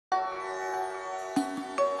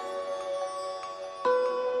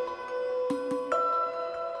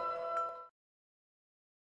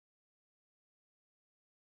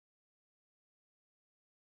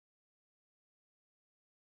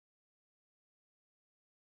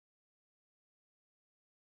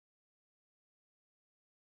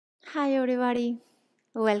Hi everybody,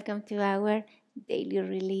 welcome to our daily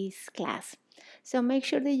release class. So make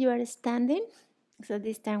sure that you are standing. So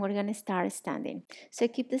this time we're gonna start standing. So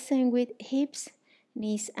keep the same with hips,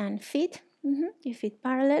 knees and feet. Your feet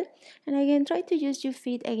parallel. And again, try to use your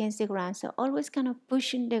feet against the ground. So always kind of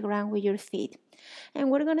pushing the ground with your feet. And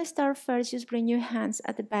we're gonna start first, just bring your hands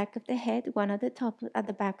at the back of the head, one at the top, at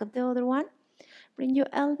the back of the other one. Bring your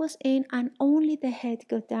elbows in and only the head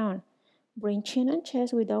go down. Bring chin and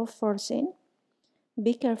chest without forcing.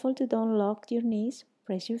 Be careful to don't lock your knees.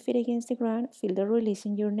 Press your feet against the ground. Feel the release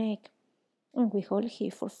in your neck. And we hold here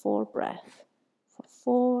for 4 breaths. For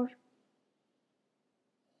 4.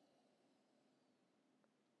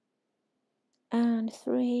 And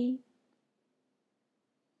 3.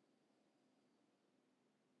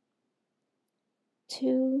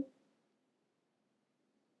 2.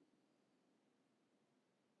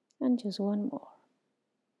 And just one more.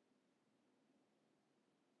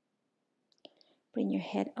 Bring your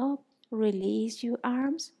head up. Release your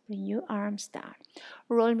arms. Bring your arms down.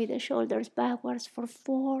 Roll me the shoulders backwards for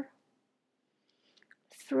 4.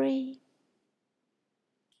 3.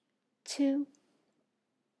 2.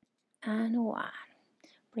 And 1.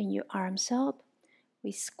 Bring your arms up.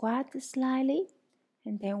 We squat slightly.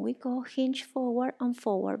 And then we go hinge forward and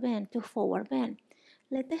forward bend to forward bend.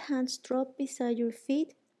 Let the hands drop beside your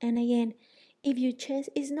feet. And again, if your chest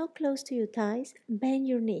is not close to your thighs, bend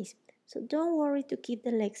your knees. So don't worry to keep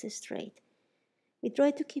the legs straight. We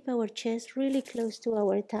try to keep our chest really close to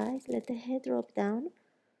our thighs. Let the head drop down.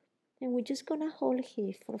 And we're just gonna hold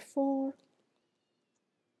here for 4.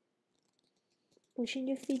 Pushing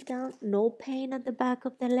your feet down. No pain at the back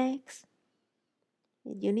of the legs.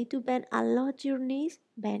 If you need to bend a lot your knees,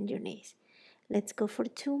 bend your knees. Let's go for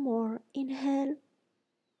 2 more. Inhale.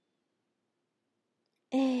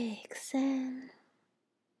 Exhale.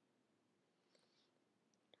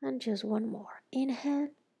 And just one more. Inhale.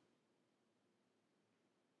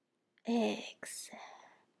 Exhale.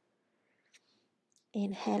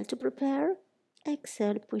 Inhale to prepare.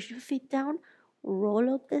 Exhale. Push your feet down.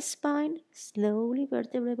 Roll up the spine. Slowly,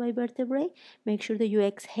 vertebrae by vertebrae. Make sure that you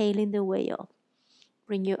exhale in the way up.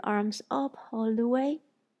 Bring your arms up all the way.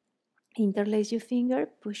 Interlace your finger.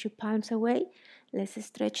 Push your palms away. Let's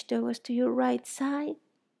stretch toes to your right side.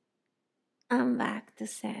 And back to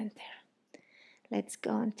center. Let's go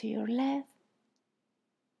on to your left.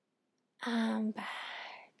 And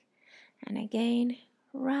back. And again,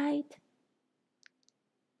 right.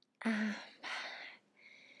 And back.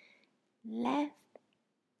 Left.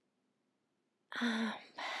 And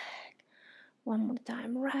back. One more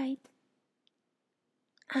time, right.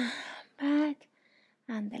 And back.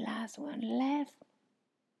 And the last one, left.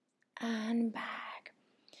 And back.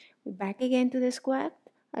 We're back again to the squat.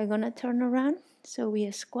 I'm gonna turn around. So we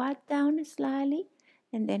squat down slightly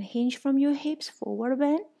and then hinge from your hips, forward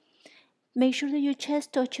bend. Make sure that your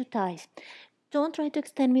chest touch your thighs. Don't try to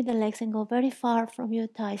extend with the legs and go very far from your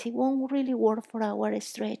thighs. It won't really work for our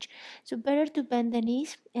stretch. So better to bend the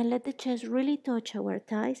knees and let the chest really touch our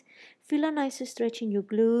thighs. Feel a nice stretch in your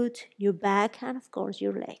glutes, your back, and of course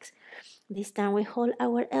your legs. This time we hold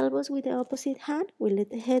our elbows with the opposite hand. We let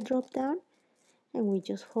the head drop down and we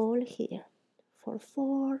just hold here for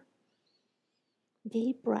 4.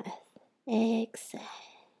 Deep breath. Exhale.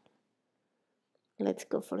 Let's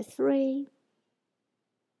go for 3.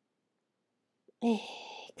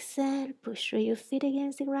 Exhale. Push through your feet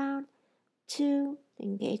against the ground. 2.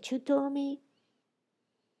 Engage your tummy.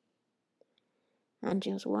 And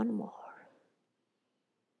just one more.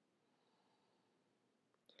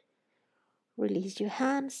 Release your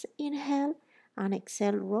hands. Inhale and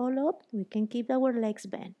exhale. Roll up. We can keep our legs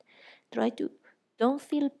bent. Try to don't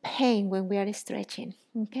feel pain when we are stretching.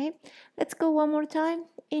 Okay? Let's go one more time.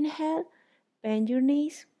 Inhale. Bend your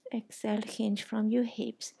knees. Exhale. Hinge from your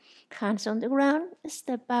hips. Hands on the ground.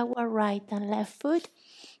 Step backward, right and left foot.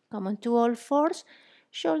 Come on to all fours.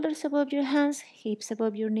 Shoulders above your hands, hips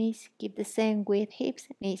above your knees. Keep the same with hips,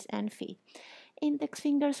 knees, and feet. Index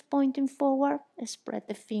fingers pointing forward. Spread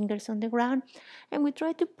the fingers on the ground. And we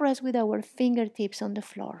try to press with our fingertips on the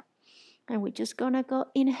floor. And we're just gonna go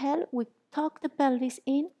inhale. We tuck the pelvis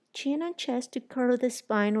in, chin and chest to curl the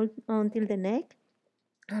spine until the neck.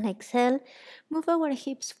 And exhale, move our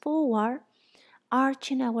hips forward,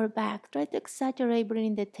 arching our back. Try to exaggerate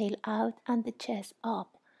bringing the tail out and the chest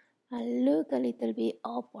up. And look a little bit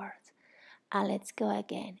upwards. And let's go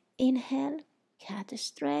again. Inhale, cat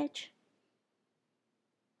stretch.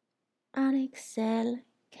 And exhale,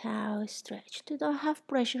 cow stretch. To don't have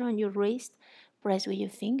pressure on your wrist, press with your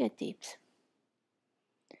fingertips.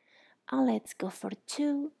 And let's go for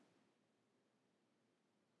 2.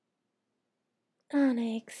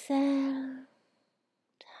 And exhale.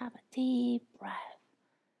 Have a deep breath.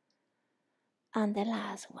 And the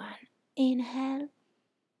last one. Inhale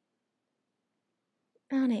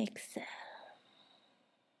and exhale.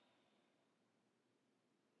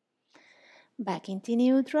 Back into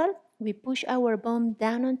neutral. We push our bum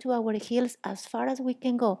down onto our heels as far as we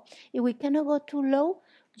can go. If we cannot go too low,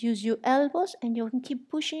 use your elbows and you can keep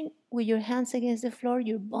pushing with your hands against the floor,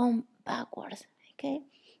 your bum backwards. Okay?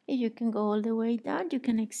 If you can go all the way down, you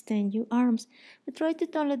can extend your arms. But try to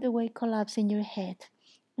don't let the weight collapse in your head.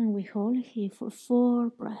 And we hold here for 4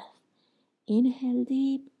 breaths. Inhale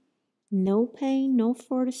deep. No pain, no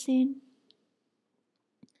forcing.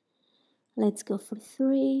 Let's go for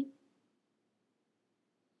 3.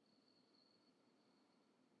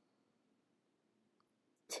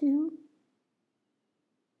 2.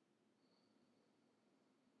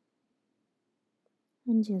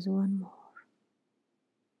 And just one more.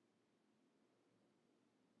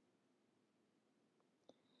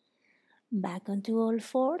 Back onto all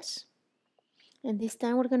fours. And this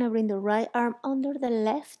time we're going to bring the right arm under the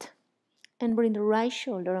left and bring the right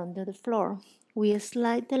shoulder under the floor. We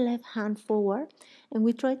slide the left hand forward and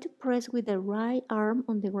we try to press with the right arm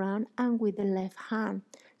on the ground and with the left hand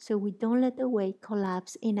so we don't let the weight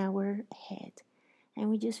collapse in our head. And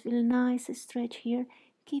we just feel a nice stretch here.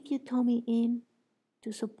 Keep your tummy in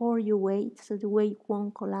to support your weight so the weight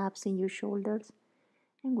won't collapse in your shoulders.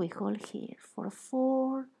 And we hold here for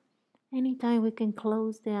 4. Anytime we can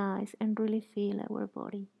close the eyes and really feel our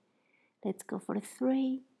body. Let's go for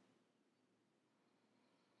 3,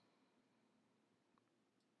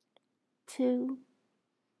 2,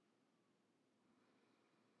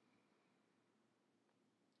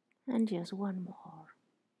 and just one more.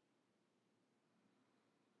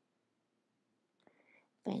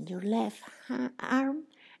 Bend your left arm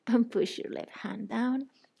and push your left hand down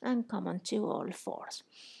and come onto all fours.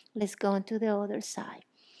 Let's go on to the other side.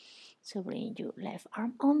 So bring your left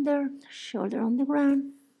arm under, shoulder on the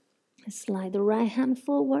ground. Slide the right hand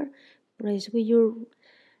forward. Press with your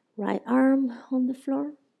right arm on the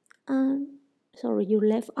floor and your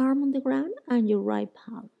left arm on the ground and your right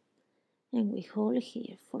palm. And we hold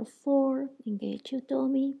here for 4. Engage your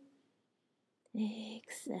tummy.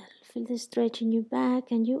 Exhale. Feel the stretch in your back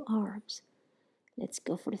and your arms. Let's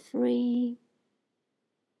go for 3.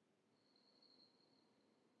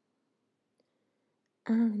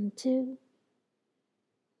 And 2.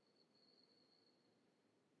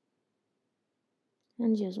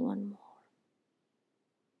 And just one more.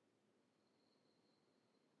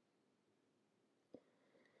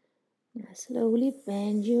 Now slowly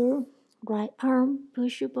bend your right arm,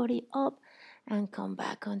 push your body up and come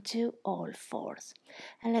back onto all fours.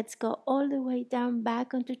 And let's go all the way down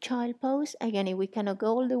back onto child pose. Again, if we cannot go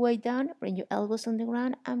all the way down, bring your elbows on the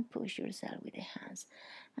ground and push yourself with the hands.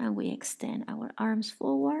 And we extend our arms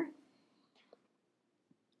forward.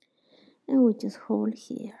 And we just hold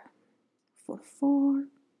here for 4.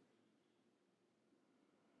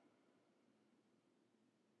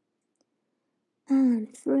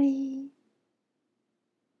 And 3.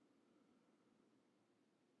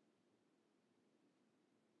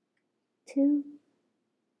 2.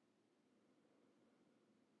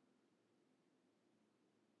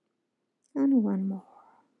 And one more.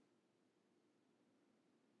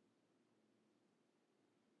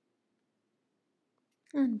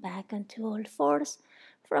 And back onto all fours.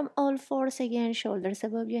 From all fours again, shoulders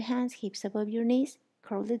above your hands, hips above your knees.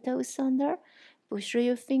 Curl the toes under, push through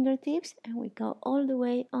your fingertips, and we go all the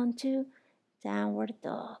way onto downward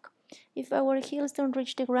dog. If our heels don't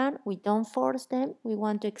reach the ground, we don't force them. We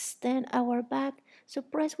want to extend our back, so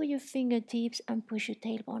press with your fingertips and push your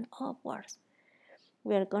tailbone upwards.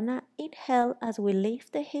 We are gonna inhale as we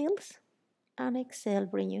lift the heels, and exhale,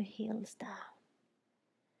 bring your heels down.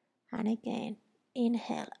 And again,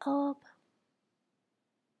 inhale up,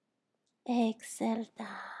 exhale down.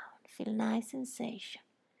 Feel nice sensation.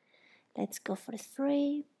 Let's go for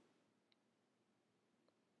 3.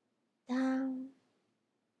 Down.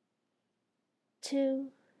 2.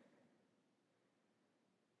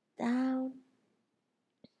 Down.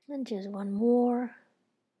 And just one more.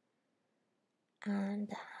 And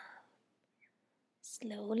down.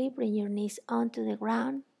 Slowly bring your knees onto the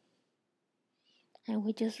ground. And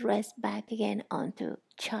we just rest back again onto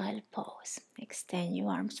child pose. Extend your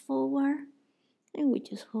arms forward. And we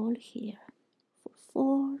just hold here for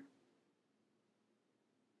 4.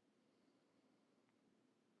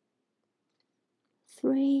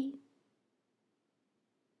 3.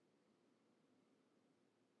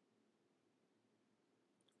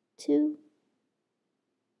 2.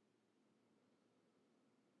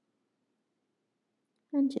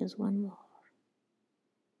 And just one more.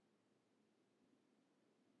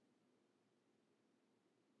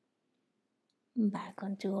 Back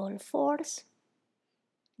onto all fours.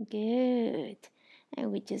 Good.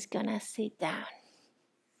 And we're just gonna sit down.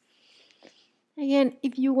 Again,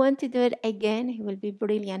 if you want to do it again, it will be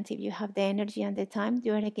brilliant. If you have the energy and the time,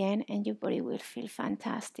 do it again and your body will feel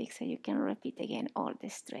fantastic. So you can repeat again all the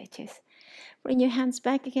stretches. Bring your hands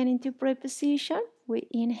back again into prayer position. We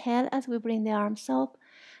inhale as we bring the arms up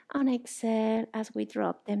and exhale as we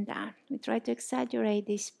drop them down. We try to exaggerate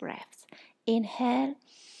these breaths. Inhale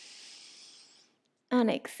and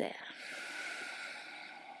exhale.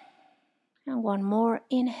 And one more.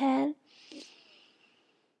 Inhale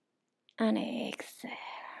and exhale.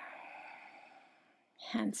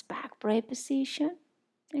 Hands back, prayer position.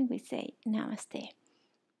 And we say namaste.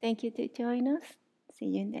 Thank you to join us. See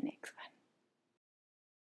you in the next one.